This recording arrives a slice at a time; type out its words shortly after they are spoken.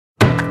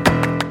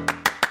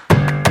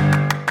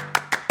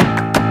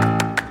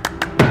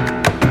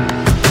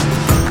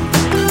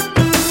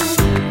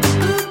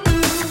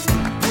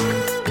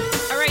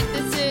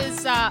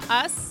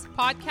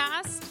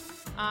podcast.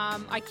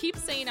 I keep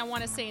saying I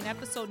want to say an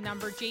episode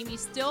number. Jamie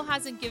still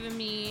hasn't given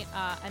me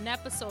an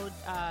episode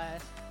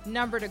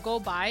number to go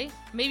by.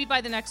 Maybe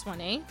by the next one,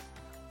 eh?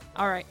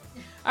 All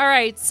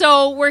right.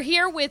 So we're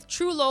here with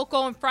True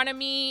Local in front of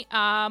me,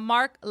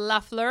 Mark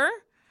Leffler.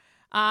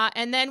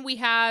 And then we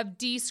have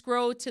D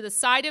Scro to the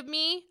side of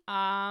me.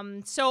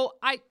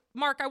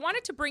 Mark, I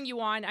wanted to bring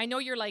you on. I know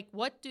you're like,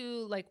 what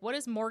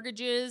does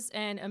mortgages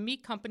and a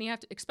meat company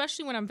have to,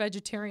 especially when I'm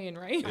vegetarian,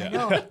 right? Yeah. I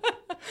know.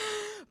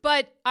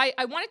 But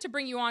I wanted to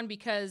bring you on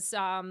because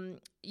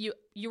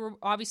you were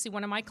obviously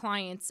one of my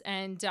clients,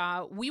 and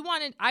I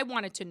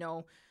wanted to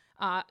know.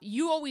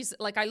 You always,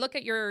 like, I look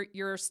at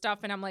your stuff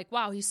and I'm like,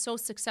 wow, he's so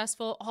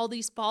successful. All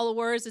these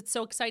followers. It's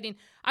so exciting.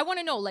 I want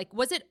to know, like,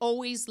 was it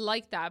always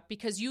like that?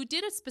 Because you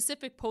did a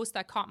specific post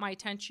that caught my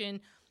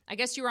attention. I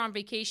guess you were on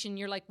vacation.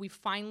 You're like, we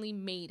finally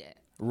made it.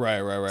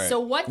 Right. So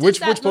what does Which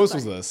that look post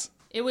like? was this?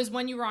 It was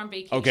when you were on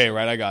vacation. Okay,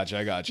 right. I got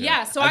you.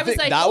 Yeah, so I was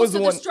like,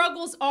 the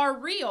struggles are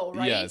real,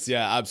 right? Yes,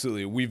 yeah,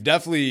 absolutely. We've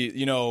definitely,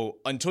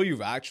 until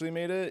you've actually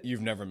made it,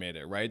 you've never made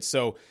it, right?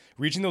 So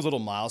reaching those little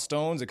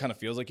milestones, it kind of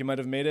feels like you might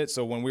have made it.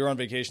 So when we were on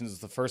vacation, this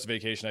is the first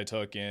vacation I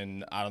took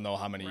in I don't know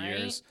how many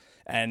years.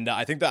 And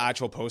I think the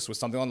actual post was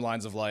something on the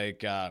lines of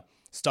like,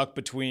 stuck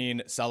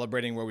between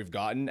celebrating where we've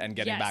gotten and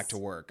getting back to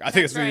work. I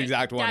think it's the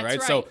exact one,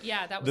 right? So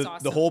yeah, that was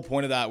awesome. The whole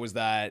point of that was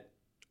that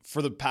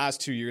for the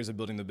past 2 years of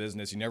building the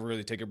business, you never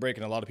really take a break.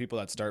 And a lot of people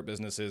that start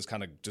businesses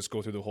kind of just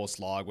go through the whole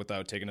slog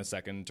without taking a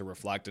second to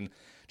reflect. And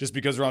just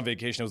because we're on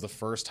vacation, it was the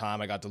first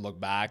time I got to look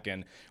back,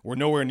 and we're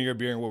nowhere near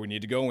being where we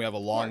need to go. And we have a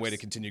long way to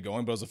continue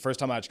going. But it was the first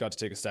time I actually got to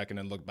take a second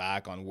and look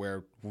back on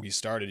where we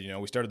started.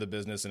 We started the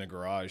business in a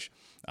garage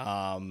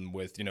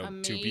with,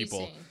 Amazing. 2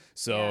 people.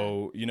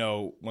 So,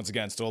 once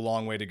again, still a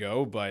long way to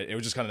go, but it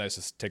was just kind of nice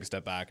to take a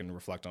step back and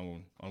reflect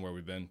on where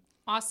we've been.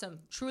 Awesome.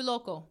 True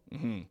Local.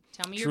 Mm-hmm.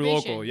 Tell me True your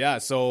vision. Local, yeah.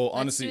 So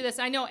honestly, let's do this.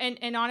 I know,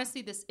 and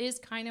honestly, this is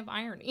kind of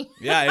irony.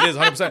 Yeah, it is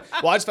 100%.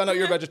 Well, I just found out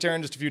you're a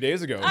vegetarian just a few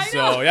days ago. I So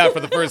know. yeah, for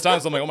the first time,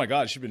 so I'm like, oh my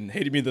god, she's been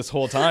hating me this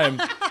whole time.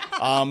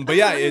 But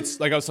yeah, it's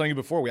like I was telling you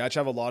before, we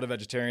actually have a lot of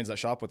vegetarians that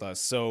shop with us.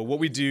 So what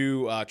we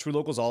do, True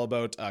Local is all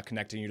about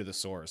connecting you to the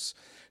source.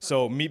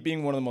 So meat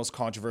being one of the most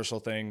controversial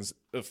things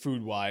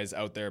food-wise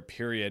out there,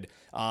 period.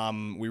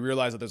 We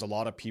realize that there's a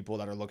lot of people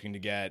that are looking to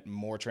get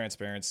more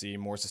transparency,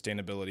 more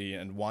sustainability,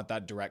 and want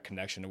that direct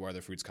connection to where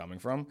their food's coming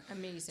from.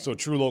 Amazing. So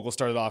True Local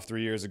started off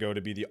 3 years ago to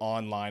be the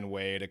online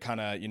way to kind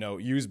of,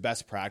 use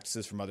best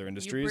practices from other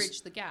industries. You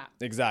bridge the gap.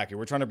 Exactly.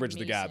 We're trying to bridge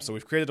the gap. So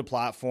we've created a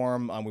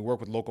platform. We work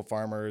with local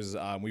farmers.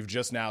 We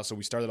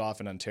started off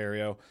in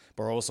Ontario,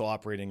 but we're also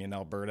operating in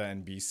Alberta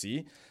and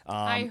BC.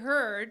 I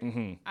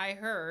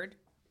heard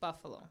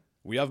buffalo.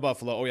 We have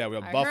buffalo. Oh yeah, we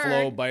have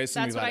buffalo,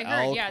 bison, we've had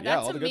elk. Yeah,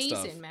 that's all the good amazing,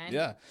 stuff. man.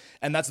 Yeah,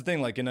 and that's the thing.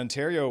 Like in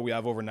Ontario, we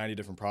have over 90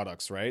 different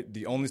products. Right.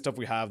 The only stuff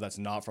we have that's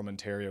not from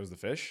Ontario is the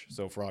fish.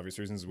 So for obvious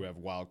reasons, we have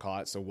wild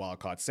caught. So wild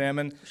caught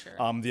salmon.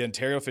 Sure. The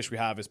Ontario fish we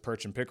have is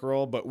perch and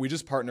pickerel. But we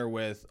just partner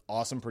with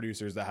awesome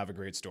producers that have a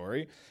great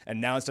story. And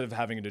now instead of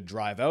having to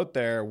drive out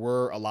there,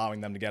 we're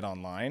allowing them to get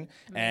online,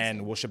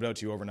 and we'll ship it out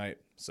to you overnight.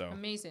 So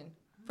amazing.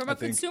 From a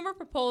consumer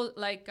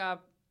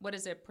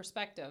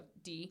perspective,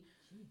 D.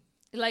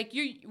 Like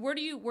where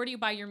do you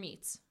buy your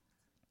meats?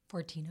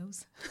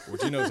 Fortino's.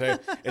 Hey,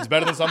 it's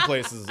better than some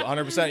places,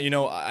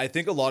 100%. I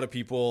think a lot of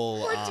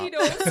people.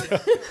 Fortino's.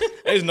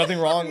 There's nothing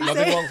wrong with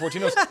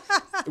Fortino's.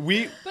 But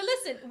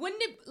listen,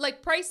 wouldn't it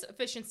like price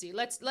efficiency?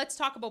 Let's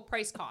talk about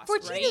price cost.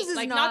 Fortino's right? is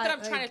like not that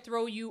I'm trying to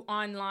throw you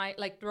online,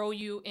 like throw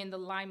you in the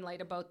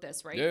limelight about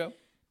this, right? Yeah.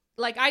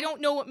 Like I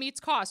don't know what meats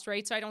cost,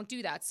 right? So I don't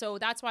do that. So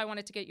that's why I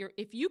wanted to get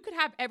if you could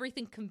have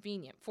everything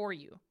convenient for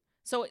you.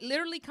 So it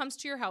literally comes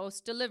to your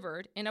house,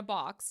 delivered in a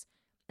box,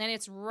 and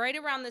it's right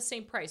around the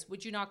same price.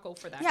 Would you not go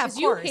for that? Yeah, of Because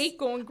course. you hate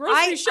going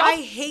grocery shopping.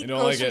 I hate don't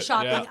grocery like it,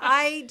 shopping. yeah.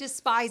 I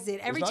despise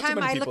it. Every not too time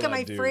many I people look at that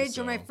my do, fridge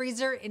so. or my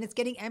freezer and it's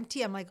getting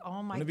empty, I'm like,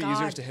 oh my Wouldn't God. it be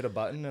easier just to hit a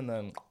button and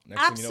then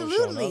next thing you know, it's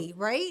showing Absolutely, up?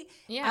 right?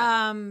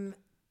 Yeah.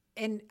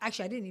 And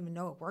actually, I didn't even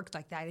know it worked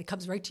like that. It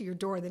comes right to your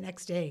door the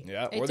next day.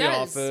 Yeah, It or the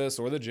does. office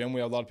or the gym.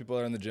 We have a lot of people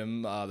that are in the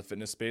gym, the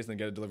fitness space, and they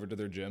get it delivered to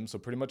their gym. So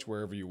pretty much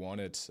wherever you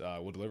want it,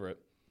 we'll deliver it.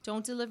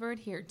 Don't deliver it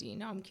here, D.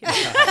 No, I'm kidding.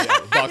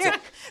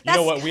 You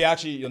know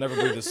what? You'll never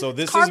believe this. So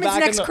this Carmen's is back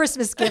next in the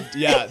Christmas gift.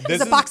 Yeah,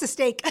 is a box of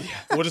steak.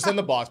 We'll just send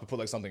the box, but put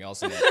like something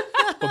else in it.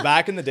 But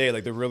back in the day,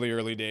 like the really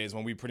early days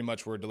when we pretty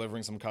much were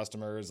delivering some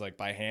customers like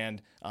by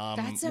hand,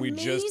 That's we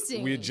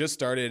amazing. had just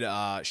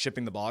started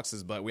shipping the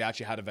boxes, but we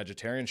actually had a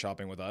vegetarian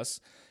shopping with us.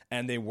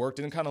 And they worked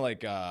in kind of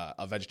like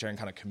a vegetarian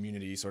kind of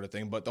community sort of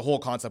thing. But the whole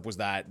concept was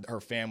that her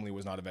family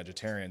was not a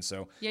vegetarian.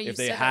 So if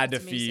they had to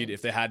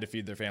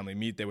feed their family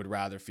meat, they would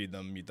rather feed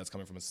them meat that's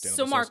coming from a sustainable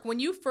So, Mark, source.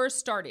 when you first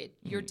started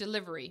your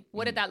delivery,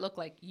 what did that look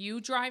like? You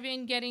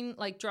driving,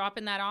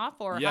 dropping that off,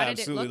 or how did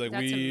absolutely. it look?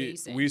 Like That's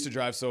amazing. we used to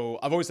drive. So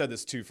I've always said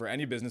this too, for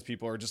any business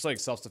people or just like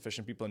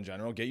self-sufficient people in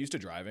general, get used to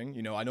driving.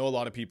 I know a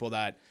lot of people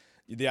that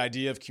the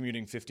idea of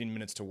commuting 15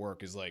 minutes to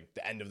work is like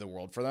the end of the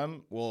world for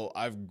them. Well,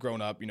 I've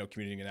grown up,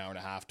 commuting an hour and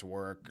a half to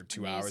work or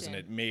 2 hours, and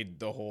it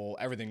made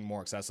everything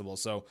more accessible.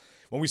 So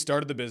when we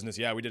started the business,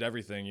 we did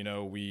everything.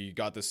 We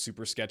got this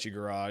super sketchy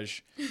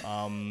garage.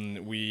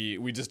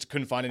 We just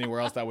couldn't find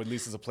anywhere else that would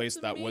lease us a place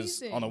that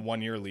was on a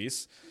 1-year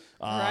lease.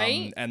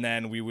 Right. And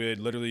then we would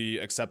literally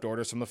accept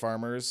orders from the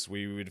farmers.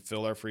 We would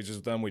fill our freezers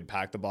with them. We'd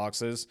pack the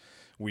boxes.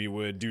 We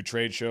would do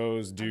trade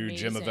shows, do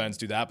gym events,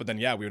 do that. But then,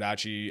 we would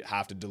actually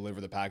have to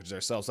deliver the packages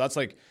ourselves. So that's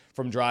like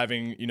from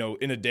driving,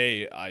 in a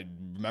day, I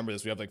remember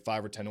this, we have like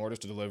 5 or 10 orders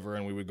to deliver,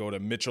 and we would go to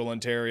Mitchell,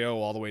 Ontario,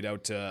 all the way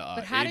down to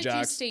But how Ajax. did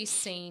you stay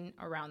sane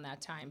around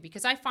that time?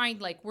 Because I find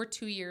like we're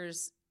 2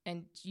 years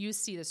and you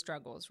see the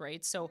struggles,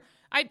 right? So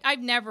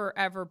I've never,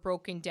 ever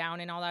broken down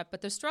and all that,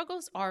 but the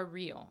struggles are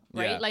real,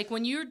 right? Yeah. Like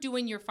when you're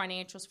doing your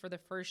financials for the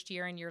first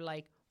year and you're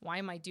like, why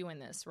am I doing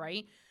this,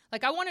 right?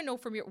 Like I want to know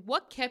from you,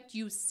 what kept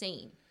you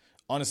sane?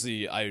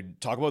 Honestly, I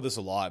talk about this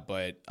a lot,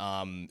 but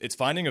it's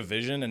finding a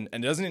vision, and it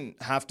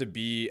doesn't have to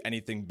be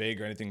anything big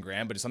or anything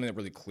grand, but it's something that's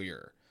really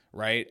clear,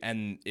 right?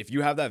 And if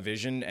you have that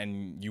vision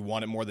and you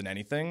want it more than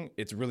anything,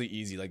 it's really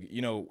easy. Like,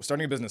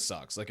 starting a business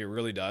sucks. Like, it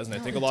really does. And I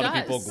think a lot of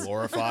people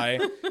glorify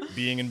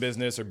being in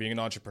business or being an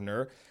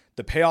entrepreneur.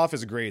 The payoff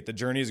is great. The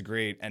journey is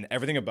great. And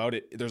everything about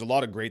it, there's a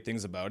lot of great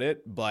things about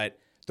it, but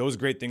those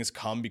great things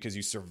come because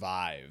you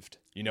survived,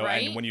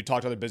 Right? And when you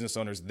talk to other business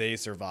owners, they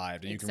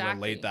survived, and you can Exactly.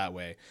 relate that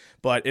way.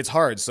 But it's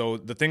hard. So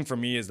the thing for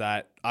me is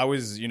that I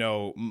was,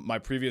 my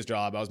previous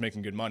job, I was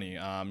making good money.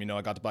 I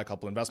got to buy a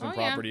couple investment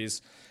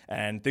properties,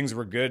 and things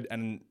were good.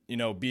 And,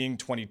 being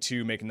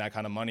 22, making that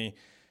kind of money,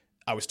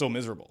 I was still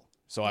miserable.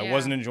 So I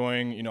wasn't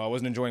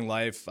enjoying,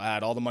 life. I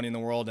had all the money in the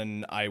world,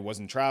 and I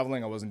wasn't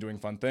traveling. I wasn't doing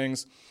fun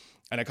things.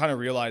 And I kind of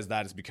realized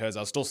that it's because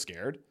I was still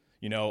scared.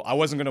 I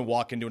wasn't going to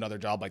walk into another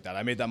job like that.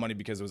 I made that money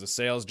because it was a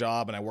sales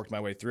job and I worked my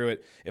way through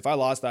it. If I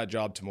lost that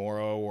job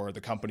tomorrow or the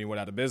company went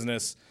out of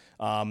business,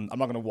 I'm not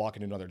going to walk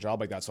into another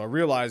job like that. So I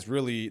realized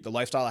really the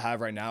lifestyle I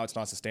have right now, it's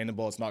not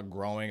sustainable. It's not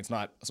growing. It's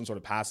not some sort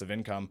of passive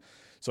income.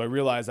 So I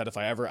realized that if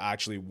I ever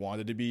actually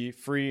wanted to be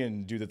free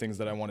and do the things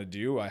that I want to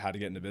do, I had to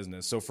get into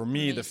business. So for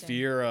me, the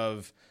fear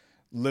of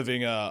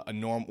living a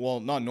normal, well,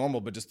 not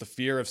normal, but just the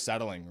fear of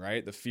settling,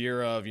 right? The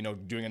fear of,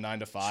 doing a 9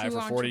 to 5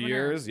 for 40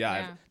 years.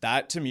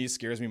 That to me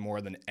scares me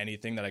more than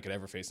anything that I could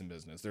ever face in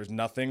business. There's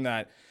no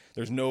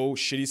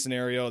shitty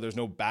scenario. There's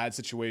no bad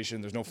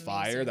situation. There's no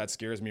fire that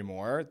scares me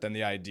more than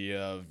the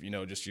idea of,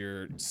 just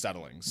you're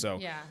settling.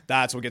 So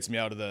that's what gets me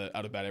out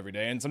of bed every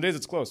day. And some days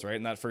it's close, right?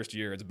 In that first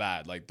year, it's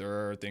bad. Like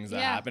there are things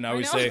that happen. I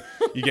always say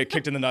you get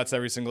kicked in the nuts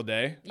every single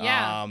day.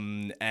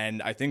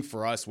 And I think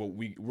for us, what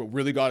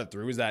really got it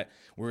through is that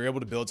we were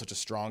able to build such a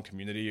strong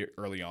community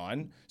early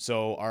on.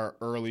 So our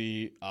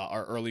early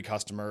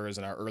customers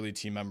and our early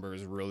team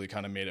members really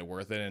kind of made it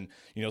worth it. And,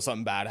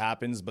 something bad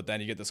happens, but then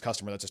you get this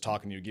customer that's just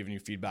talking to you, giving you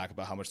feedback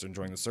about how much they're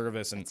enjoying the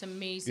service. And it's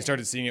amazing. You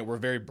started seeing it. We're a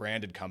very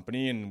branded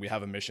company, and we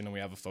have a mission and we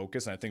have a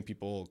focus. And I think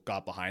people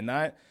got behind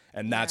that.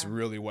 And that's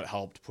really what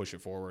helped push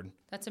it forward.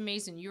 That's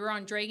amazing. You were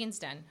on Dragon's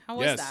Den. How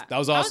was that? That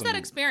was awesome. How was that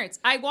experience?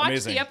 I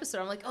watched the episode.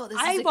 I'm like, oh, this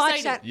is exciting. I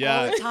watch that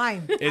all the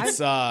time. It's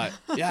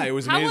it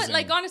was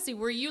amazing. Honestly,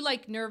 were you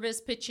like nervous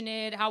pitching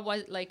it? How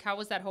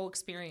was that whole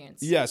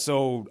experience? Yeah,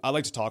 so I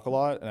like to talk a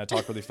lot, and I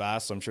talk really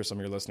fast. So I'm sure some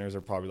of your listeners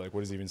are probably like,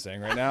 "What is he even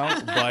saying right now?"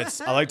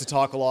 But I like to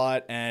talk a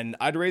lot, and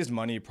I'd raised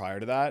money prior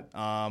to that.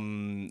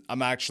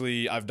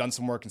 I've done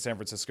some work in San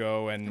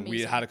Francisco, and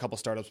we had a couple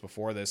startups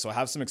before this, so I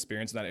have some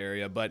experience in that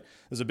area. But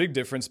there's a big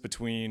difference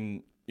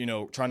between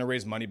trying to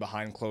raise money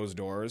behind closed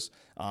doors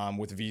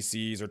with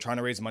VCs, or trying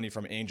to raise money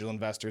from angel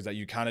investors that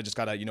you kind of just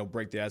got to,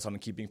 break the ice on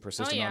and keep being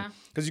persistent on.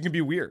 Because you can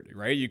be weird,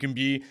 right? You can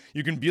be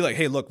like,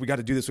 hey, look, we got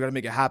to do this. We got to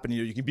make it happen.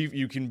 You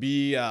can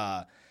be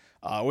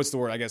what's the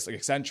word? I guess like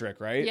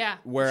eccentric, right? Yeah.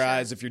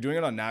 Whereas if you're doing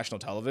it on national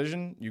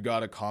television, you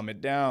got to calm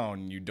it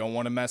down. You don't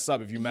want to mess up.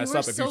 If you mess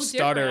up, if you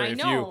stutter, like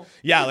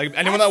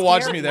anyone that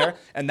watched me there.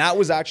 And that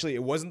was actually,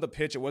 it wasn't the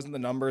pitch. It wasn't the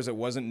numbers. It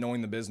wasn't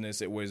knowing the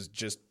business. It was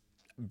just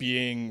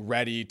being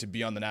ready to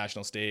be on the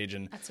national stage.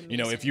 And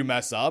if you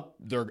mess up,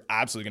 they're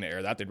absolutely going to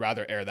air that. They'd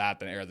rather air that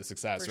than air the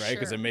success, right?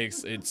 Because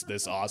it's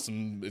this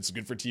awesome, it's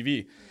good for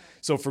TV.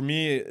 So for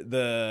me,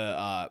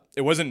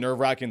 it wasn't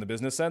nerve-wracking in the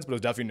business sense, but it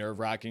was definitely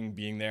nerve-wracking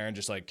being there and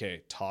just like,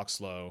 okay, talk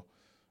slow,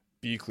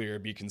 be clear,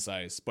 be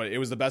concise. But it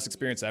was the best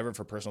experience ever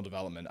for personal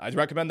development. I'd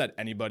recommend that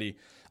anybody.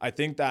 I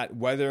think that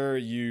whether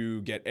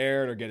you get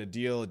aired or get a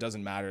deal, it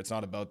doesn't matter. It's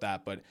not about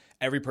that. But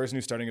every person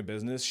who's starting a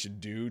business should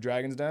do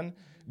Dragon's Den,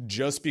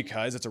 just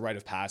because it's a rite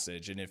of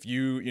passage. And if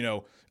you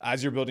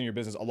as you're building your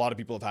business, a lot of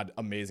people have had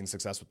amazing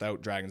success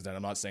without Dragon's Den.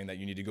 I'm not saying that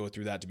you need to go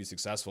through that to be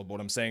successful, but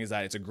what I'm saying is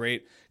that it's a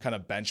great kind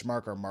of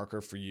benchmark or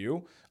marker for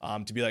you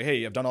to be like,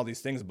 hey, I've done all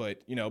these things,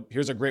 but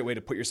here's a great way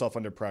to put yourself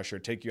under pressure,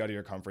 take you out of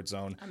your comfort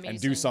zone,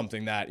 and do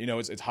something that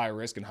it's high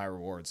risk and high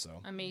reward.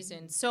 So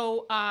amazing.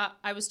 So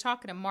I was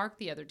talking to Mark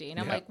the other day, and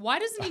I'm like, why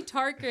doesn't he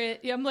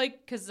target? I'm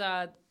like, because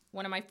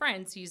one of my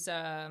friends, he's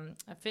a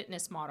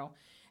fitness model.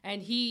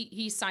 And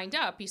he signed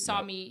up. He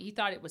saw me. He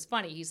thought it was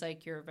funny. He's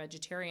like, you're a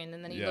vegetarian.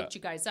 And then he looked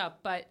you guys up.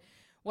 But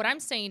what I'm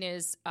saying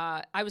is,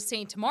 I was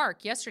saying to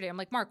Mark yesterday, I'm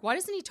like, Mark, why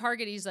doesn't he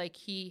target? He's like,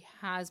 he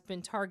has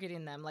been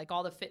targeting them, like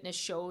all the fitness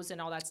shows and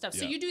all that stuff.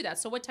 So you do that.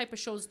 So what type of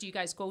shows do you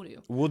guys go to?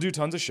 We'll do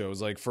tons of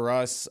shows. Like for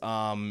us,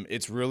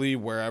 it's really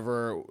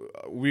wherever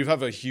we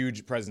have a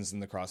huge presence in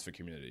the CrossFit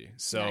community.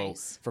 So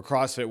for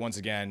CrossFit, once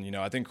again, you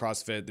know, I think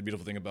CrossFit, the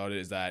beautiful thing about it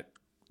is that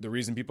the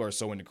reason people are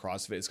so into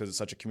CrossFit is because it's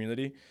such a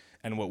community.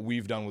 And what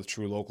we've done with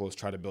True Local is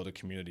try to build a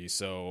community.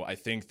 So I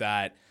think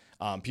that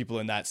people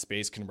in that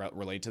space can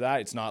relate to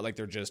that. It's not like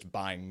they're just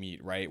buying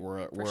meat, right?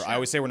 I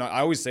always say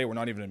we're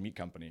not even a meat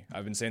company.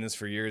 I've been saying this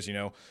for years. You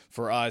know,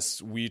 for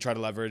us, we try to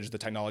leverage the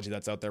technology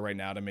that's out there right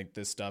now to make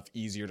this stuff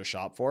easier to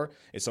shop for.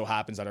 It so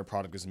happens that our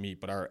product is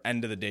meat, but our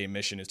end of the day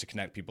mission is to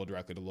connect people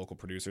directly to local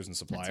producers and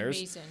suppliers.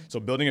 That's amazing. So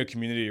building a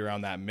community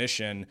around that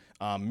mission,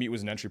 meat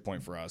was an entry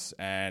point for us.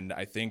 And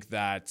I think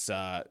that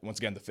once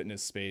again, the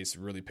fitness space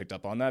really picked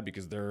up on that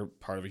because they're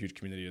part of a huge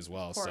community as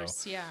well. Of course,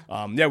 so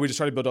yeah. We just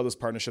try to build out those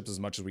partnerships as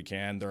much as we can.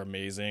 They're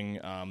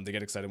amazing. They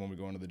get excited when we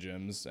go into the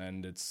gyms,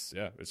 and it's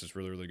just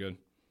really, really good.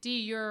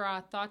 Dee, your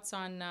thoughts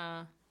on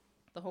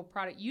the whole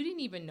product? You didn't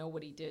even know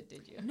what he did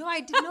you? No, I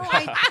didn't know.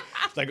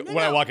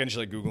 I walk in, she's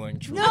like Googling.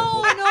 True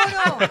Local.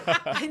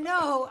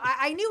 No.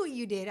 I knew what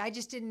you did. I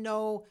just didn't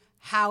know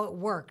how it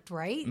worked,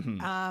 right?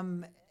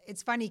 Mm-hmm.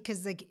 It's funny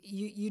because like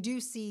you do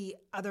see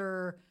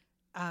other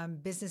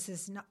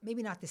businesses,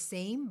 maybe not the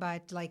same,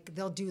 but like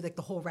they'll do like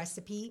the whole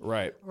recipe,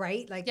 right?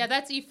 Like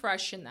that's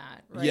eFresh in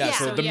that, right? Yeah,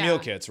 so the meal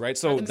kits, right?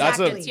 So that's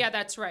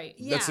right.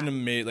 That's an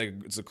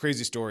amazing, it's a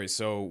crazy story.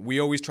 So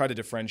we always try to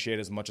differentiate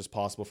as much as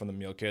possible from the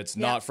meal kits,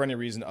 not for any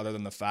reason other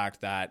than the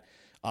fact that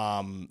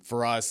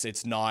for us,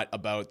 it's not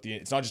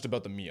just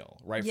about the meal,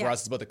 right? For us,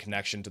 it's about the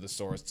connection to the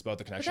source. It's about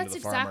the connection to the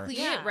farmer. That's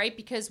exactly it, right?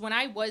 Because when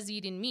I was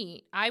eating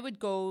meat, I would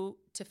go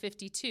to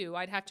 52.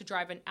 I'd have to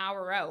drive an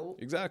hour out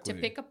to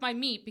pick up my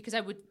meat because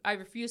I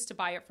refused to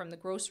buy it from the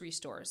grocery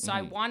store.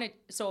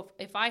 So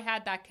if I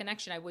had that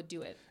connection, I would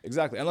do it.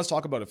 Exactly. And let's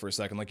talk about it for a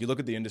second. Like you look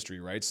at the industry,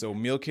 right? So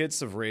meal kits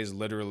have raised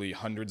literally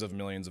hundreds of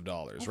millions of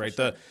dollars, right?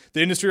 Sure.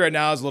 The industry right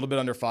now is a little bit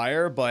under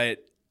fire,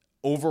 but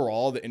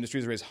overall, the industry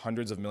has raised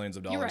hundreds of millions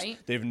of dollars. Right.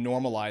 They've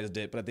normalized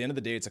it, but at the end of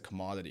the day, it's a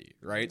commodity,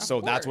 right?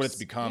 So that's what it's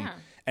become. Yeah.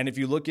 And if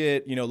you look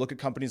at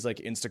companies like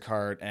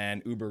Instacart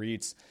and Uber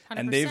Eats, 100%.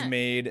 And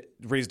they've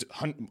raised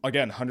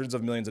hundreds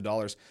of millions of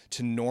dollars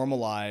to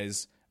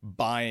normalize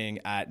buying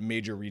at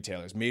major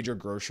retailers, major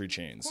grocery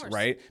chains,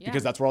 right? Yeah.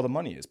 Because that's where all the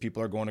money is.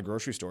 People are going to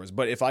grocery stores.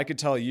 But if I could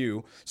tell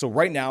you, so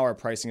right now our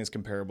pricing is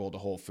comparable to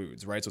Whole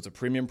Foods, right? So it's a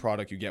premium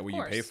product, you get what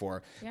you pay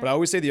for. Yeah. But I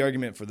always say the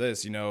argument for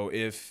this,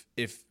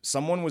 if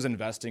someone was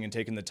investing and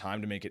taking the time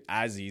to make it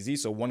as easy,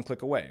 so one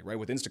click away, right?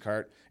 With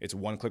Instacart, it's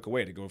one click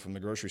away to go from the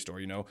grocery store,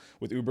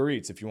 With Uber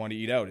Eats, if you want to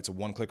eat out, it's a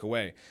one click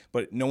away.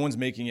 But no one's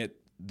making it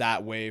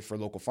that way for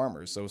local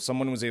farmers. So if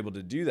someone was able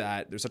to do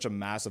that, there's such a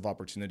massive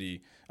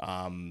opportunity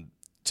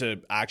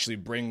to actually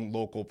bring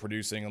local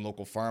producing and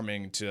local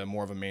farming to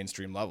more of a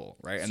mainstream level,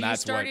 right?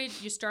 So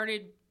and you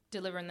started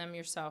delivering them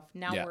yourself.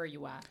 Now where are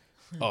you at?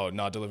 Oh,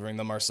 not delivering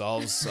them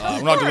ourselves.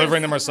 We're not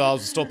delivering them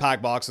ourselves. Still pack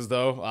boxes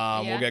though.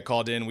 We'll get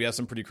called in. We have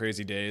some pretty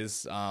crazy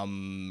days.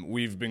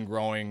 We've been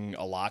growing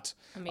a lot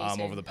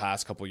over the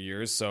past couple of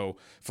years. So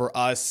for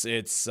us,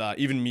 it's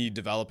even me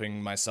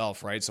developing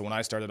myself, right? So when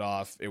I started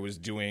off, it was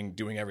doing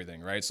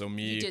everything, right? So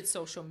you did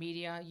social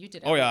media. You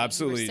did everything. Oh yeah,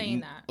 absolutely. You were saying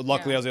that.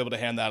 Luckily, I was able to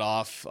hand that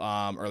off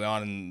early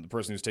on, and the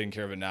person who's taking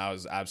care of it now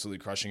is absolutely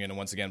crushing it. And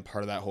once again,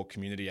 part of that whole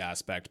community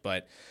aspect.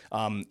 But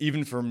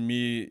even for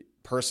me,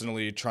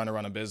 personally trying to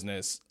run a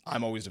business,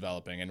 I'm always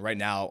developing. And right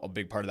now, a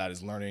big part of that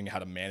is learning how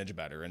to manage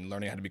better and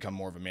learning how to become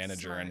more of a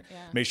manager and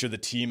make sure the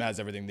team has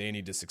everything they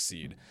need to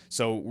succeed.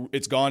 So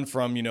it's gone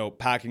from,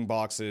 packing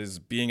boxes,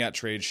 being at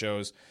trade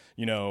shows,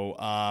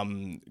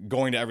 going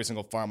to every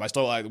single farm. One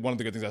of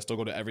the good things, I still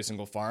go to every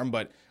single farm,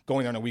 but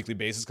going there on a weekly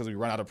basis because we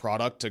run out of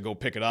product to go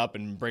pick it up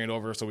and bring it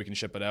over so we can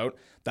ship it out.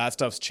 That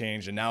stuff's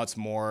changed. And now it's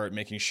more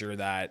making sure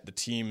that the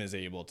team is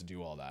able to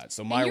do all that.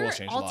 So my role's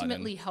changed a lot. You're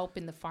ultimately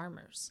helping the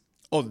farmers.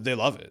 Oh, they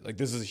love it. Like,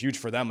 this is huge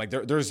for them. Like,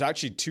 there's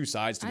actually two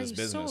sides to this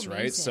business,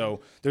 right? So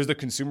there's the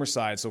consumer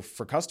side. So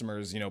for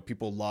customers,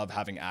 people love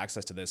having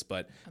access to this.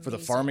 But for the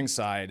farming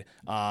side,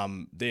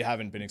 they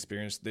haven't been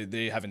experienced.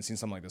 They haven't seen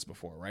something like this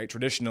before, right?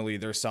 Traditionally,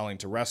 they're selling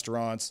to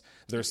restaurants.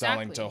 They're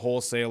selling to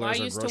wholesalers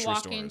or grocery stores. I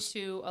used to walk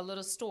into a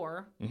little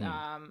store,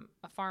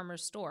 a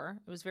farmer's store.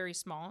 It was very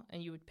small,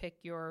 and you would pick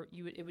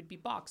it would be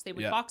boxed. They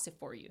would box it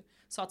for you.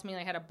 So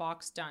ultimately, I had a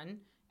box done.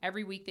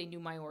 Every week, they knew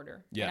my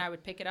order. And I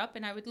would pick it up,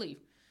 and I would leave.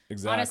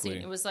 Exactly. Honestly,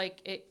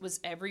 it was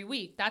every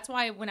week. That's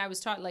why when I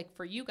was taught, like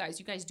for you guys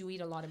do eat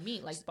a lot of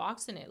meat, like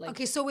boxing it. Like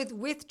okay, so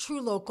with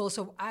True Local,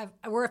 so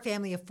we're a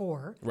family of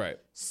 4, right?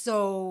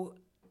 So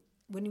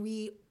when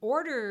we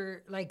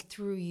order like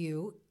through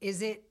you,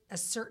 is it a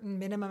certain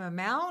minimum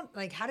amount?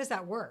 Like, how does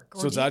that work?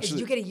 Or So it's do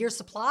you get a year's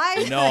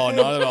supply? No,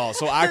 not at all.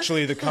 So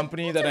actually, the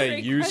company that I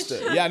used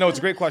to, yeah, no, it's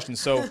a great question.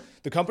 So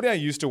the company I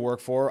used to work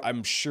for,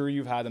 I'm sure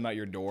you've had them at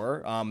your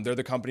door. They're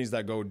the companies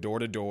that go door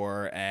to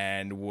door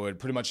and would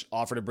pretty much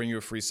offer to bring you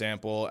a free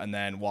sample and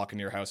then walk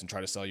into your house and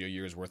try to sell you a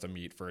year's worth of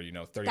meat for,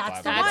 $35. That's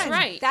the That's one.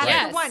 right. That's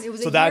Yes. the one. It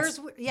was So a that's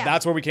year's. Yeah.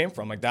 that's where we came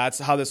from. Like that's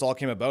how this all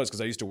came about. Is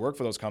because I used to work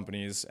for those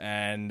companies,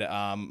 and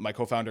my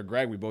co-founder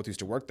Greg, we both used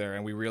to work there,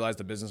 and we realized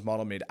the business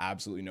model made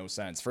absolutely no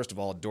sense. First of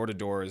all, door to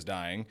door is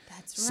dying.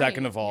 That's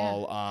Second right, of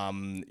all,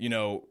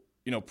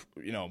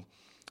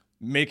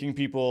 making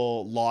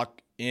people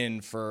lock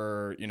in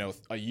for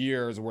a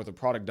year's worth of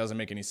product doesn't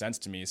make any sense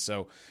to me.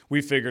 So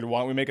we figured, why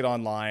don't we make it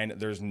online?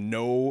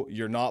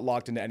 You're not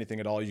locked into anything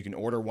at all. You can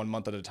order 1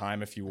 month at a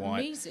time if you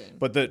want. Amazing.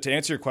 But to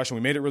answer your question,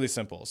 we made it really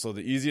simple. So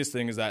the easiest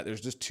thing is that there's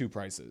just two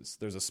prices.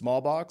 There's a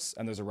small box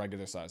and there's a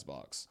regular size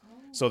box.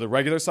 So the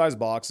regular size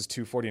box is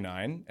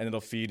 $249 and it'll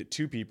feed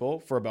 2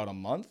 people for about a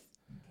month.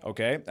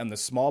 Okay. And the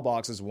small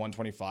box is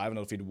 $125 and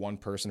it'll feed 1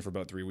 person for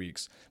about 3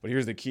 weeks. But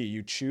here's the key.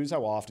 You choose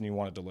how often you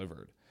want it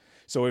delivered.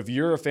 So if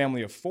you're a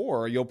family of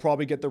 4, you'll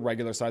probably get the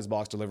regular size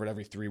box delivered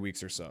every 3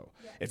 weeks or so.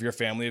 Yeah. If you're a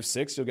family of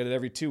 6, you'll get it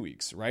every 2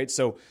 weeks, right?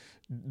 So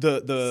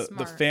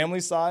the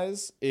family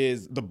size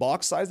is the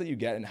box size that you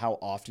get and how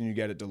often you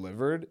get it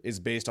delivered is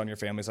based on your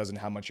family size and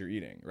how much you're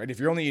eating, right? If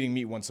you're only eating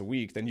meat once a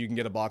week, then you can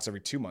get a box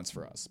every 2 months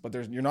for us. But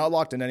you're not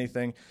locked in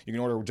anything. You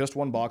can order just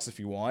 1 box if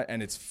you want,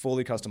 and it's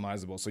fully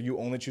customizable. So you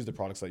only choose the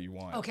products that you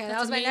want. Okay, That's that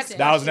was my amazing. next question.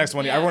 That was the next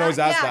one. Yeah. Everyone always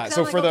asks that. 'Cause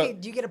So I'm for like, the okay,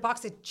 do you get a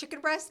box of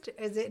chicken breast?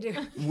 Is it?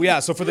 Yeah,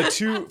 so for the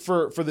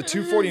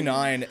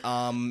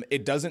 $249,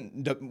 it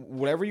doesn't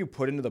whatever you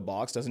put into the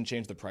box doesn't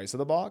change the price of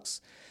the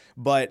box.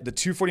 But the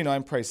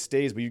 $249 price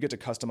stays, but you get to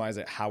customize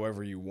it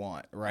however you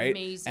want, right?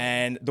 Amazing.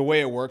 And the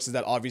way it works is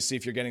that obviously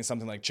if you're getting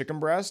something like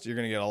chicken breast, you're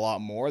going to get a lot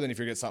more than if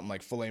you get something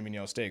like filet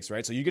mignon steaks,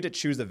 right? So you get to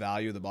choose the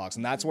value of the box.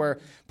 And that's where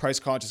price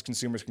conscious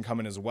consumers can come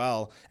in as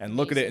well and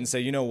look at it and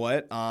say, you know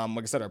what?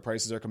 Like I said, our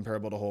prices are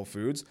comparable to Whole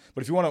Foods.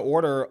 But if you want to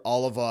order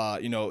all of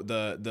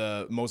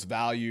the most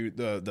value,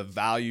 the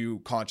value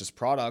conscious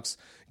products,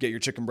 get your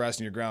chicken breast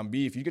and your ground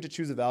beef, you get to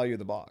choose the value of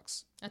the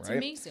box. That's right?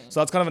 amazing. So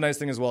that's kind of a nice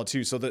thing as well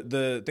too. So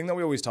the thing that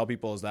we always tell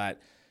people is that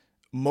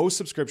most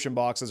subscription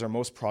boxes or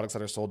most products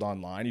that are sold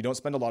online, you don't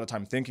spend a lot of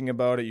time thinking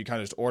about it. You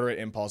kind of just order it,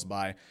 impulse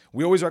buy.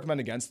 We always recommend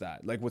against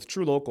that. Like with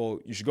True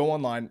Local, you should go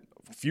online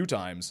a few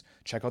times,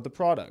 check out the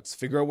products,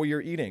 figure out what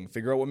you're eating,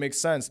 figure out what makes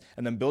sense,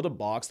 and then build a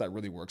box that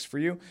really works for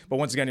you. But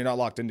once again, you're not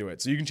locked into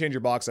it. So you can change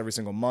your box every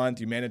single month.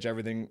 You manage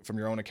everything from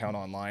your own account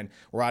online.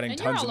 We're adding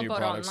tons of new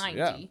products. Online,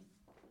 yeah. D.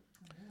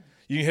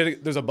 You can hit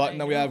it. There's a button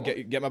that we have,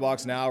 get my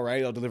box now, right?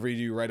 It'll deliver to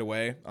you right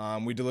away.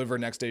 We deliver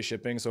next day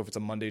shipping. So if it's a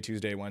Monday,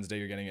 Tuesday, Wednesday,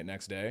 you're getting it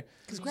next day.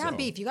 Because ground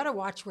beef, you got to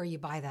watch where you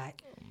buy that.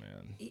 Oh,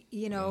 man.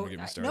 No,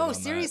 on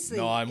seriously.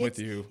 that. No, I'm with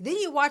you. Then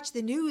you watch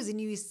the news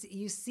and you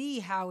see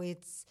how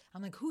it's,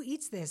 I'm like, who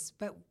eats this?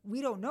 But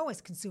we don't know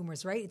as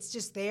consumers, right? It's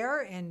just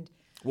there and...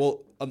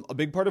 Well, a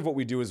big part of what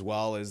we do as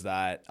well is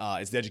that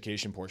it's the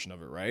education portion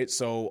of it, right?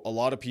 So a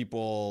lot of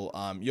people,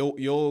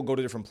 you'll go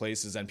to different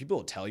places and people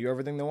will tell you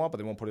everything they want, but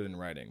they won't put it in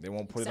writing. They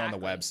won't put it on the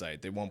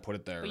website. They won't put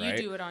it there, But right?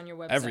 you do it on your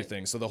website.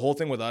 Everything. So the whole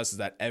thing with us is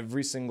that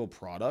every single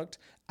product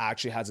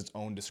actually has its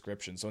own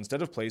description. So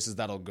instead of places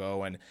that'll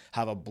go and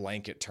have a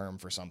blanket term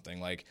for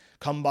something like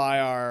come buy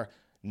our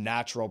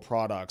natural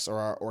products or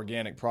our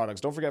organic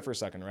products. Don't forget for a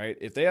second, right?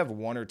 If they have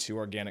 1 or 2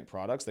 organic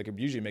products, they could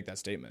usually make that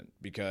statement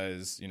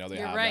because, they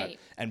You're have right. that.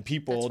 And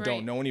people That's don't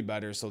right. know any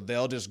better, so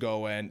they'll just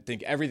go and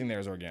think everything there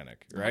is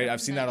organic, right?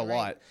 I've seen that a 100%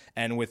 lot.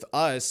 And with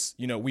us,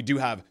 we do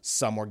have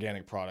some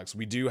organic products.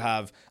 We do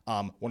have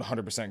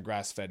 100%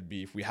 grass-fed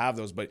beef. We have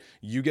those, but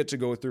you get to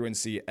go through and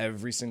see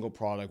every single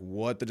product,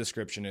 what the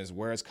description is,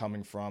 where it's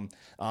coming from.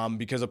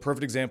 Because a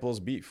perfect example is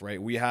beef,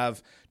 right? We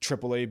have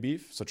AAA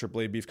beef, so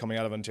AAA beef coming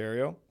out of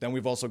Ontario. Then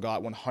we've also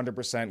got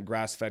 100%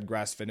 grass-fed,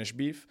 grass-finished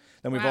beef.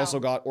 Then we've also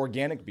got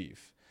organic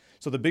beef.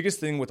 So the biggest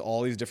thing with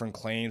all these different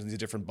claims and these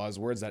different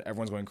buzzwords that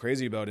everyone's going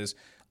crazy about is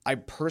I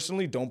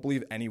personally don't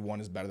believe any one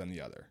is better than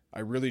the other.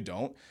 I really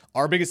don't.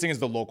 Our biggest thing is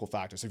the local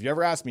factor. So if you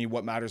ever ask me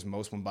what matters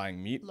most when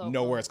buying meat,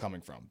 know where it's coming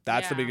from.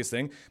 That's the biggest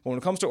thing. But when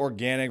it comes to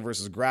organic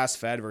versus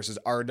grass-fed versus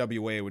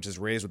RWA, which is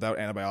raised without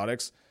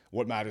antibiotics,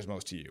 what matters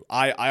most to you?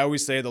 I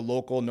always say the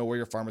local, know where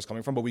your farmer's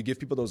coming from, but we give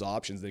people those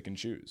options they can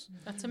choose.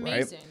 That's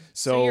amazing. Right?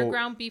 So your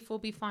ground beef will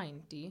be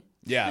fine, D.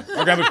 Yeah,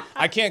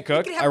 I can't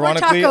cook. You can have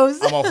Ironically, more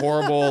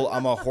tacos.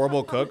 I'm a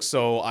horrible cook.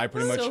 So I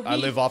pretty much I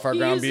live off our he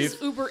ground uses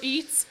beef. Uber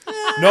Eats.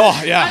 No,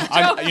 yeah,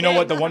 I'm you know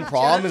what? The joking. one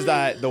problem is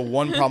that I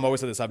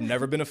always said this. I've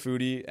never been a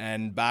foodie,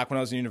 and back when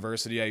I was in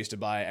university, I used to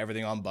buy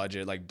everything on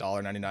budget, like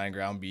 $1.99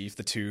 ground beef,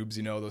 the tubes.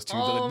 Those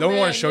tubes. Oh, No one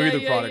want man. to show you the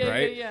Yeah, product, yeah,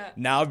 right? yeah.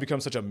 Now I've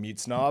become such a meat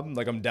snob.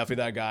 Like I'm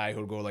definitely that guy who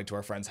would go like to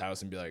our friend's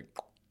house and be like,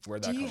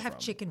 "Where'd that come Do from?" you have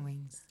chicken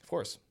wings? Of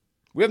course.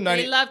 We have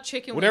 90. They love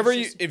chicken whatever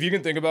wings. if you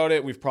can think about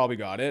it, we've probably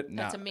got it.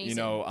 That's now, amazing.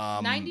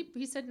 90.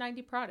 He said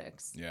 90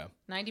 products. Yeah.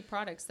 90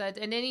 products.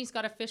 And then he's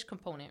got a fish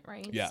component,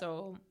 right? Yeah.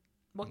 So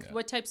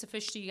What types of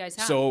fish do you guys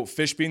have? So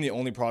fish being the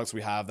only products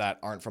we have that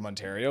aren't from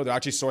Ontario. They're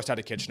actually sourced out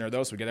of Kitchener,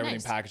 though, so we get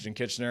everything packaged in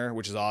Kitchener,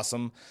 which is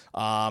awesome.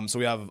 So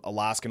we have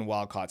Alaskan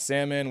wild-caught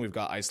salmon. We've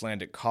got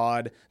Icelandic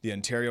cod. The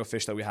Ontario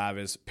fish that we have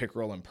is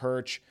pickerel and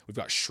perch. We've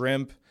got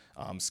shrimp,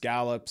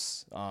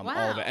 scallops, all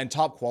of it. And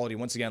top quality.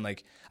 Once again,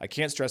 like, I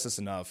can't stress this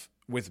enough.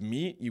 With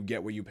meat, you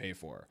get what you pay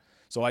for.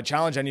 So I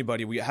challenge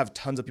anybody. We have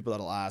tons of people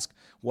that'll ask,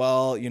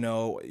 well, you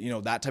know,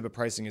 that type of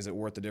pricing, is it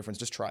worth the difference?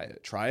 Just try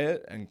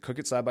it and cook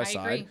it side by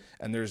side. Agree.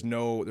 And there's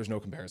no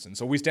comparison.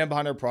 So we stand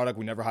behind our product.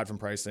 We never hide from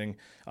pricing.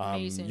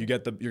 Amazing. You're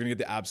going to get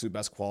the absolute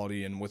best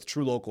quality. And with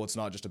True Local, it's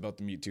not just about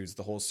the meat too. It's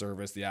the whole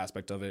service, the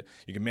aspect of it.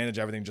 You can manage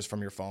everything just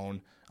from your phone.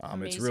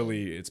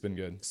 It's been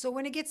good. So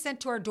when it gets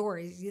sent to our door,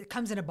 it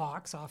comes in a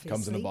box, obviously.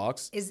 Comes in a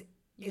box.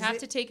 You have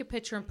to take a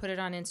picture and put it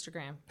on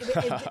Instagram.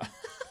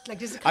 Like,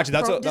 does it come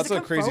Actually, that's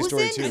a crazy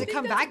story too. Does it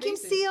come vacuum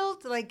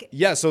sealed? Like,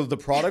 yeah, so the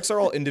products are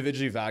all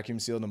individually vacuum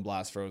sealed and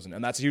blast frozen,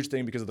 and that's a huge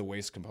thing because of the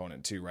waste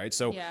component too, right?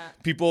 So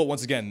people,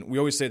 once again, we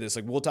always say this,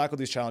 like, we'll tackle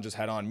these challenges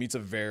head on. Meat's a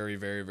very,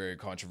 very, very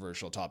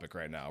controversial topic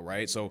right now,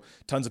 right? So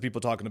tons of people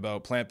talking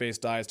about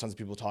plant-based diets, tons of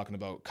people talking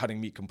about cutting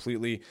meat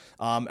completely,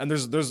 and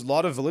there's a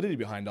lot of validity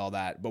behind all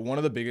that. But one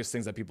of the biggest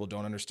things that people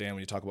don't understand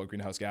when you talk about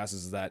greenhouse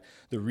gases is that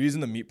the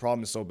reason the meat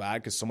problem is so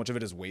bad because so much of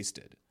it is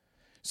wasted.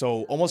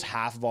 So almost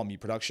half of all meat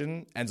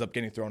production ends up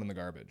getting thrown in the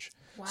garbage.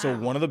 Wow. So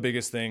one of the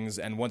biggest things,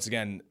 and once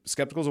again,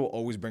 skepticals will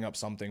always bring up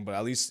something, but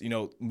at least,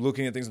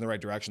 looking at things in the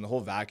right direction, the whole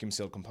vacuum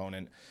sealed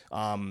component,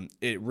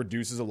 it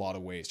reduces a lot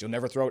of waste. You'll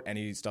never throw out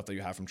any stuff that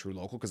you have from True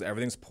Local because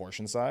everything's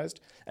portion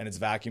sized and it's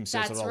vacuum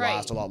sealed, so it'll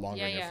last a lot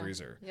longer in your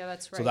freezer. Yeah,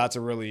 that's right. So that's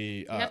a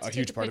really a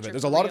huge part of it.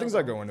 There's a lot of things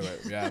that go into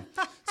it. Yeah.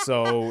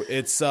 So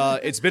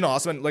it's been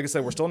awesome. And like I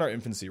said, we're still in our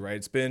infancy, right?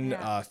 It's been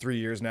 3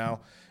 years now.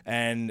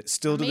 And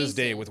still to this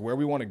day, with where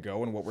we want to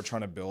go and what we're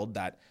trying to build,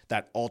 that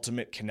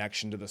ultimate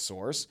connection to the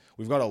source,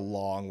 we've got a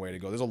long way to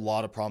go. There's a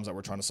lot of problems that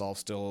we're trying to solve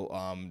still,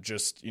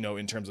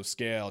 in terms of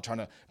scale, trying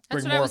to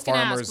bring more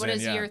farmers in. What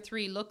does year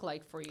 3 look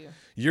like for you?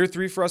 Year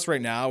 3 for us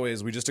right now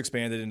is we just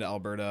expanded into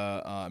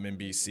Alberta in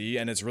BC,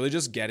 and it's really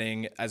just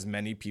getting as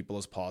many people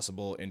as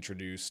possible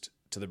introduced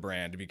to the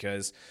brand,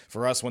 because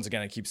for us, once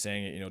again, I keep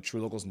saying it,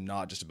 True Local is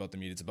not just about the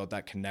meat. It's about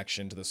that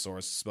connection to the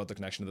source. It's about the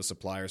connection to the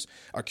suppliers.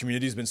 Our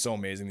community has been so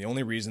amazing. The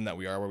only reason that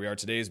we are where we are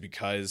today is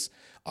because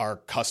our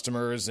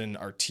customers and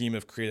our team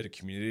have created a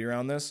community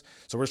around this.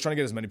 So we're just trying to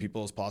get as many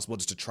people as possible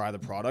just to try the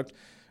product.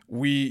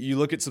 You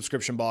look at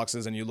subscription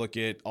boxes and you look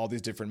at all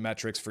these different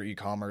metrics for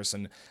e-commerce,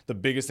 and the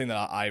biggest thing that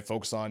I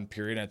focus on,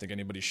 period, and I think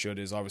anybody should,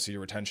 is obviously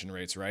your retention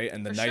rates, right?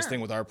 And the nice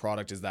thing with our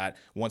product is that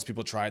once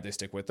people try it, they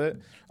stick with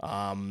it.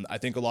 I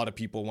think a lot of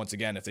people, once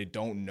again, if they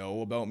don't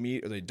know about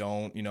meat or they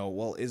don't,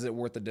 is it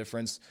worth the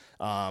difference?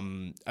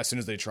 As soon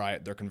as they try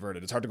it, they're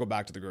converted. It's hard to go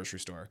back to the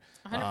grocery store.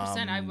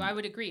 100%. I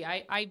would agree.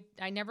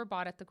 I never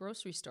bought at the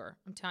grocery store.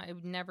 I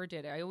never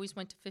did. I always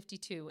went to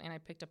 52 and I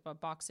picked up a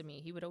box of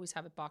meat. He would always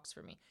have it boxed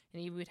for me,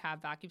 and he would have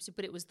vacuum sealed,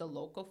 but it was the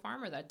local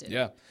farmer that did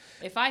it.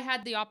 If I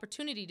had the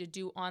opportunity to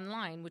do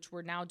online, which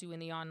we're now doing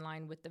the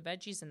online with the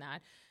veggies and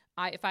that,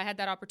 if I had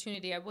that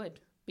opportunity, I would,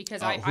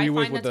 because I who you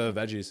with the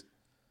veggies?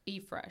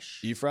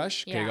 eFresh.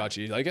 eFresh? Okay,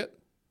 gotcha. You like it?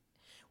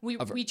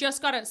 We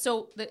just got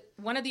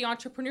one of the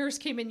entrepreneurs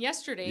came in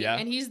yesterday,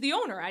 and he's the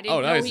owner. I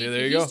didn't know nice.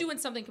 He's doing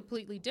something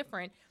completely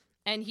different.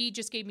 And he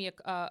just gave me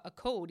a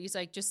code. He's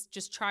like,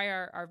 just try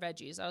our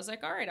veggies. I was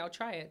like, all right, I'll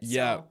try it.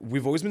 Yeah, so.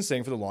 We've always been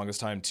saying for the longest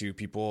time too,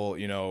 people,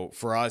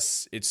 for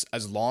us, it's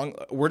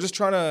we're just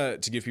trying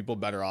to give people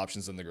better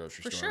options than the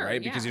grocery store,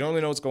 right? Because you don't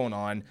really know what's going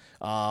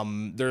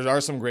on. There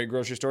are some great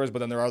grocery stores, but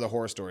then there are the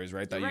horror stories,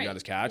 right, that you got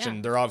to catch.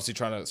 And they're obviously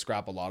trying to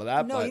scrap a lot of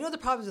that. No, the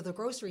problems with the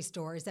grocery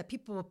store is that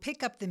people will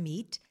pick up the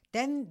meat,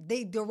 then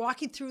they're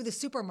walking through the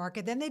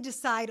supermarket, then they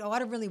decide, I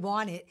don't really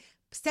want it.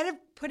 Instead of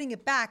putting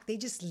it back, they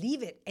just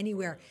leave it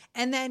anywhere.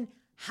 And then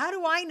how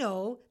do I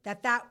know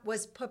that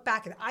was put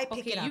back and I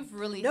pick it up? You've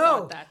really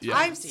got that. Yeah.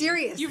 I'm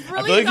serious. You've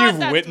really I feel like got you've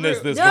that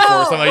witnessed through. this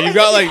before. So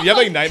like, you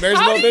have nightmares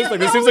about this? Like,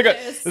 this seems like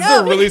this is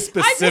a really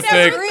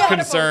specific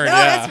concern. No,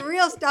 that's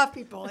real stuff,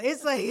 people.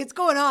 It's like, it's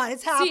going on.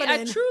 It's happening. See,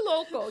 at True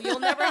Local, you'll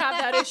never have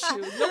that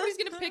issue. Nobody's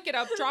going to pick it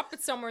up, drop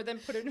it somewhere, then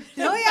put it in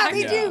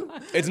we do.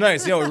 It's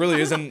nice. It really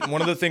is. And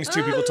one of the things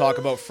too, people talk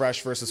about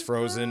fresh versus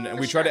frozen, and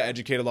we try to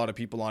educate a lot of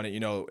people on it.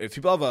 If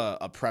people have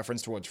a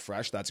preference towards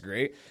fresh, that's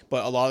great.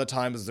 But a lot of the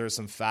times there's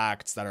some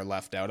facts that are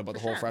left out about the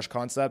whole fresh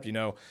concept.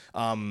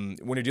 When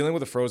you're dealing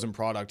with a frozen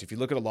product, if you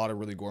look at a lot of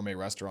really gourmet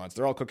restaurants,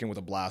 they're all cooking with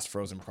a blast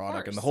frozen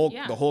product. And the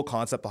whole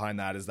concept behind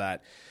that is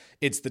that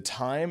it's the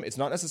time, it's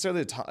not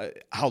necessarily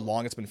how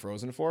long it's been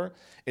frozen for.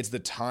 It's the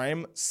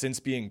time since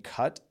being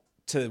cut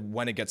to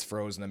when it gets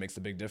frozen that makes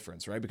the big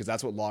difference, right? Because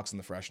that's what locks in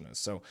the freshness.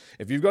 So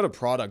if you've got a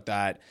product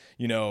that,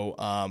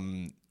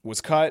 was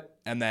cut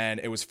and then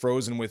it was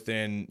frozen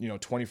within,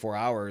 24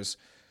 hours,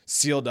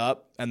 sealed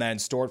up and then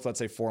stored for, let's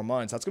say, 4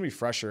 months, that's going to be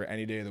fresher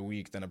any day of the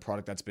week than a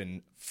product that's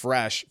been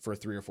fresh for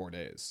 3 or 4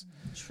 days.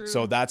 True.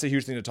 So that's a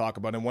huge thing to talk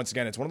about. And once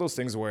again, it's one of those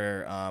things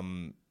where,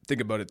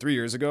 think about it, 3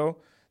 years ago,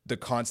 the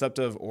concept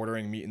of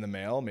ordering meat in the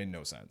mail made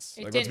no sense.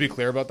 It Like, let's be didn't.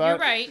 clear about that. You're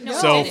right. No, it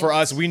So didn't. for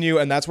us, we knew,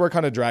 and that's where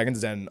kind of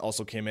Dragon's Den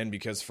also came in,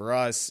 because for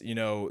us, you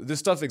know, this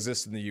stuff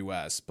exists in the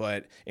US,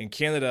 but in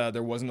Canada,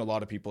 there wasn't a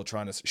lot of people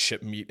trying to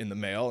ship meat in the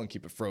mail and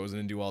keep it frozen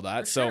and do all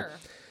that. For So sure.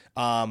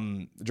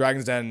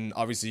 Dragon's Den,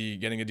 obviously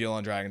getting a deal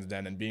on Dragon's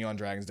Den and being on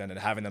Dragon's Den and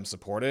having them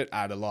support it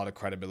added a lot of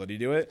credibility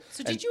to it.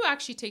 So did you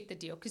actually take the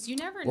deal? Because you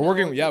never know. We're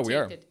working, if yeah, you we take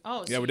are. the-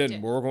 oh, so yeah, we you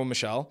did. We're working with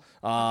Michelle.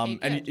 And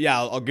good.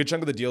 yeah, a good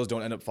chunk of the deals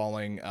don't end up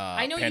falling,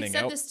 I know you panning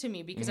said out. this to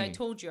me because I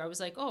told you. I was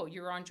like, oh,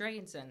 you're on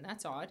Dragon's Den.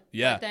 That's odd.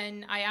 Yeah. But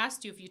then I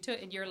asked you if you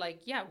took, and you're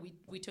like, yeah,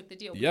 we took the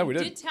deal. But Yeah, you we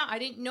did. I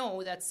didn't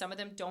know that some of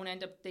them don't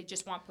end up, they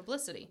just want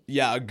publicity.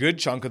 Yeah, a good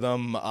chunk of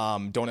them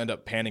don't end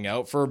up panning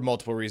out for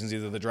multiple reasons.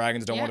 Either the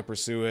Dragons don't Yeah. want to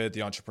pursue it,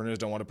 the entrepreneurs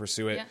don't want to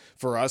pursue it. Yeah.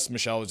 For us,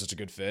 Michelle was just a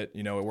good fit.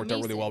 You know, it worked out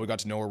really Amazing. well. We got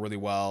to know her really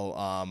well.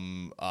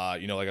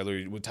 You know, like I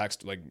literally would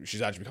text, like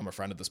she's actually become a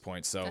friend at this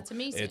point. So That's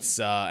amazing. It's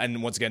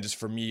and once again, just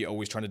for me,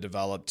 always trying to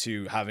develop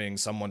to having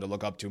someone to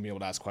look up to and be able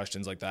to ask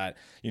questions like that.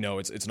 You know,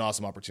 it's an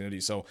awesome opportunity.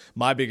 So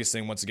my biggest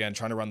thing, once again,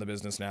 trying to run the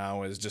business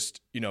now is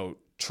just, you know,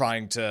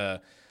 trying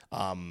to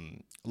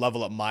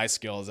level up my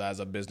skills as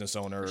a business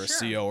owner or sure.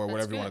 CEO or That's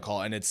whatever you want good. to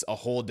call it. And it's a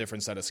whole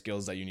different set of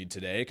skills that you need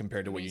today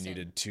compared to what you Amazing.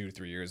 needed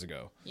 2-3 years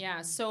ago.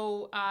 Yeah.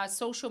 So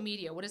social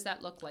media, what does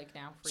that look like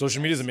now? For Social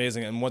you media is guys?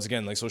 amazing, and once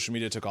again, like social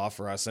media took off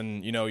for us.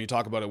 And you know, you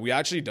talk about it. We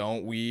actually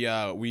don't.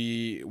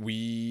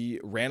 We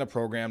ran a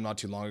program not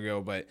too long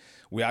ago, but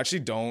we actually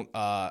don't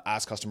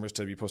ask customers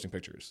to be posting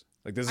pictures.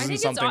 Like this I isn't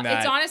think something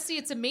it's that honestly,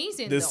 it's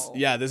amazing. this though.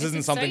 this It's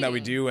isn't something that we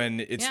exciting. do,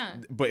 and it's Yeah.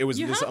 but it was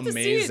You this have to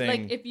amazing. see it.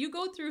 Like if you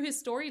go through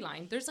his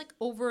storyline, there's like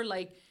over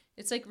like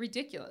it's like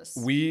ridiculous.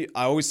 I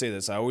always say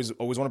this. I always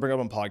want to bring it up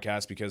on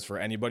podcasts because for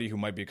anybody who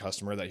might be a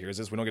customer that hears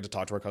this, we don't get to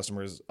talk to our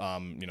customers,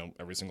 you know,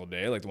 every single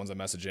day, like the ones that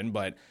message in,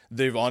 but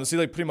they've honestly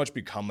like pretty much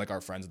become like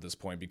our friends at this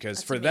point because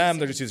That's for them, amazing.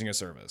 they're just using a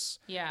service.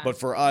 Yeah. But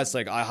for us,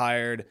 like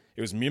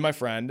it was me and my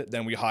friend,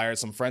 then we hired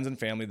some friends and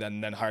family,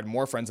 then hired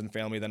more friends and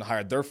family, then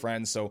hired their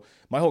friends. So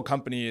my whole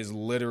company is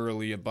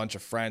literally a bunch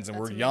of friends, and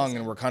That's we're young amazing.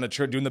 and we're kind of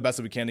doing the best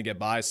that we can to get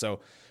by. So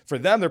for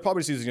them, they're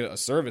probably just using a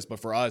service, but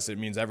for us, it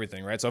means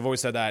everything, right? So I've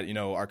always said that, you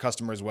know, our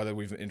customers, whether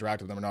we've interacted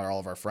with them or not, are all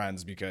of our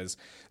friends because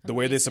the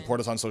way they Amazing. support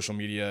us on social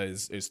media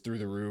is through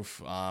the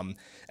roof.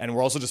 And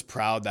we're also just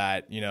proud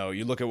that, you know,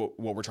 you look at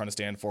what we're trying to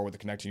stand for with the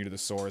connecting you to the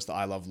source, the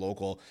I love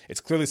local. It's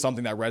clearly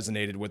something that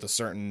resonated with a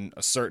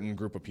certain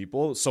group of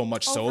people, so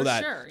much Oh, so for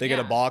that sure, they get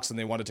a yeah. box and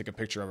they want to take a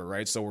picture of it,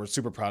 right? So we're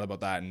super proud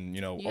about that, and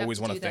you know, You have always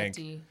to want do to that, thank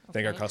Dee,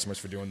 our okay? customers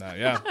for doing that.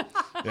 Yeah,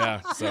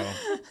 yeah. So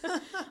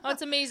Oh,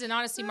 it's amazing.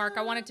 Honestly, Mark,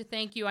 I wanted to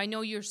thank you. I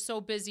know you're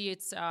so busy.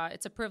 It's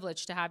a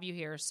privilege to have you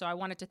here. So I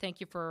wanted to thank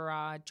you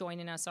for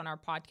joining us on our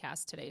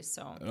podcast today.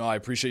 So no, I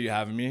appreciate you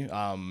having me.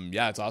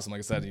 Yeah, it's awesome. Like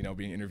I said, you know,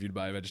 being interviewed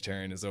by a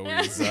vegetarian is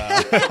always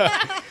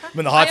I'm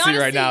in the hot seat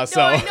right now.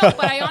 So I know,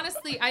 but I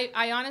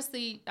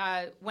honestly,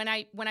 when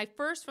I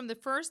first, from the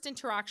first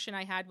interaction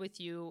I had with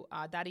you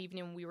that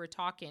evening when we were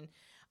talking,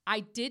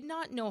 I did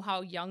not know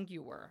how young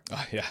you were.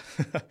 yeah,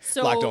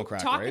 So Black don't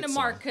crack, talking right? to So-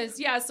 Mark,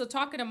 so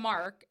talking to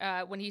Mark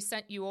when he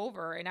sent you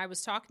over, and I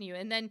was talking to you,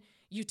 and then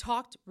you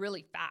talked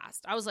really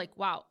fast. I was like,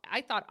 wow,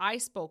 I thought I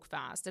spoke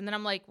fast. And then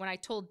I'm like, when I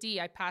told Dee,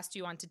 I passed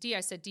you on to Dee,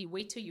 I said, Dee,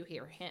 wait till you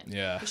hear him.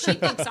 Yeah. 'Cause she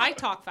thinks I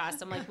talk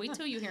fast. I'm like, wait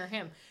till you hear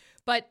him.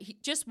 But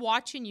just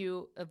watching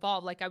you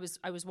evolve, like I was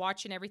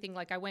watching everything.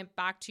 Like I went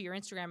back to your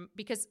Instagram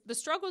because the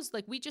struggles,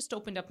 like we just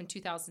opened up in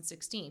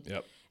 2016.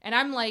 Yep. And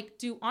I'm like,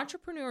 do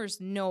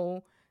entrepreneurs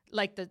know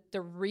like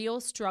the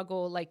real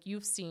struggle like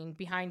you've seen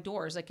behind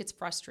doors? Like it's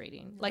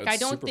frustrating. Like It's I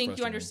don't super think you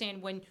frustrating.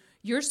 understand when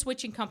you're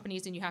switching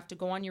companies and you have to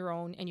go on your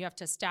own and you have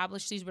to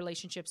establish these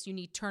relationships. You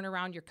need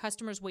turnaround. Your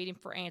customers waiting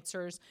for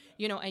answers,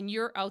 you know, and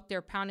you're out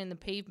there pounding the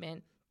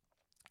pavement.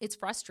 It's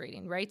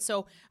frustrating, right?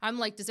 So I'm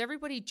like, does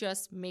everybody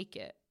just make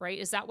it, right?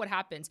 Is that what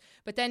happens?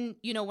 But then,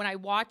 you know, when I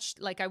watched,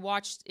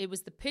 it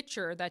was the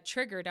picture that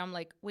triggered. I'm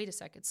like, wait a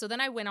second. So then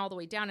I went all the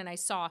way down and I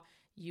saw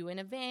you in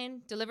a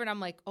van delivered. I'm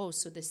like, oh,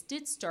 so this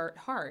did start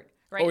hard,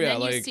 right? Oh, and yeah, then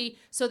you like- see,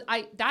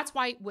 that's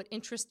why what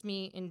interests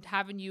me in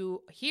having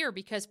you here,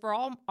 because for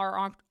all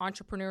our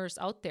entrepreneurs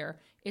out there,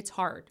 it's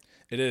hard.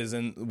 It is,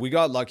 and we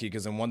got lucky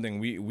because in one thing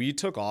we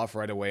took off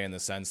right away in the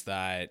sense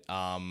that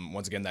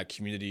once again that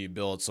community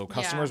built, so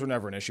customers Yeah. were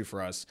never an issue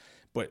for us.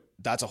 But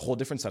that's a whole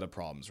different set of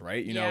problems,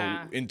 right? You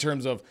Yeah. know, in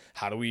terms of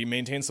how do we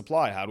maintain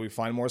supply? How do we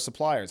find more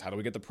suppliers? How do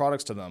we get the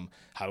products to them?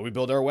 How do we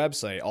build our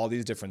website? All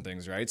these different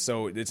things, right?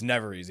 So it's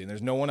never easy. And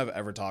there's no one I've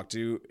ever talked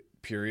to,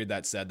 period,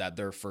 that said that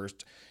their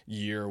first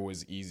year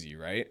was easy,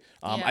 right?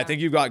 I Yeah.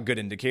 think you've got good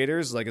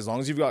indicators. Like as long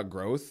as you've got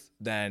growth,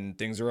 then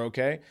things are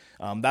okay.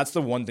 That's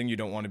the one thing you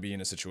don't want to be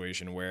in a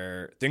situation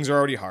where things are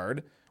already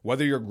hard,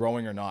 whether you're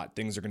growing or not,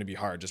 things are going to be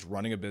hard. Just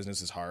running a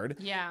business is hard.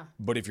 Yeah.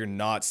 But if you're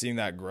not seeing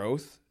that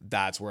growth,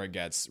 that's where it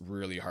gets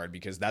really hard,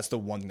 because that's the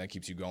one thing that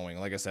keeps you going.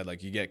 Like I said,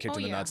 like you get kicked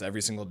in the nuts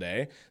every single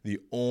day. The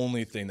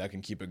only thing that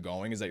can keep it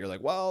going is that you're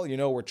like, well, you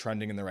know, we're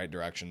trending in the right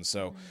direction.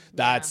 So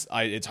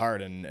it's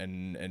hard.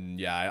 And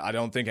yeah, I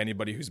don't think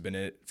anybody who's been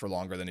in it for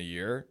longer than a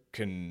year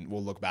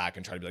will look back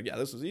and try to be like, yeah,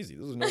 this was easy.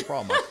 This was no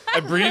problem.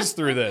 I breezed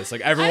through this.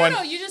 Like everyone. I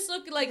don't know. You just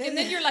look like, and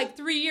then you're like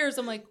 3 years.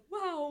 I'm like,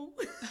 wow,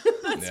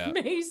 that's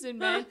amazing,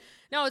 man.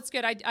 No, it's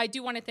good. I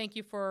do want to thank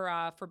you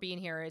for being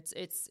here.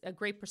 It's a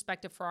great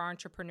perspective for our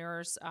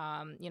entrepreneurs,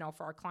 you know,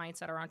 for our clients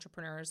that are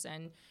entrepreneurs.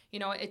 And, you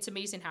know, it's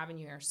amazing having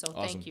you here. So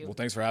awesome. Thank you. Well,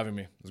 thanks for having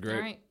me. It was great.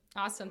 All right.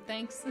 Awesome.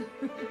 Thanks.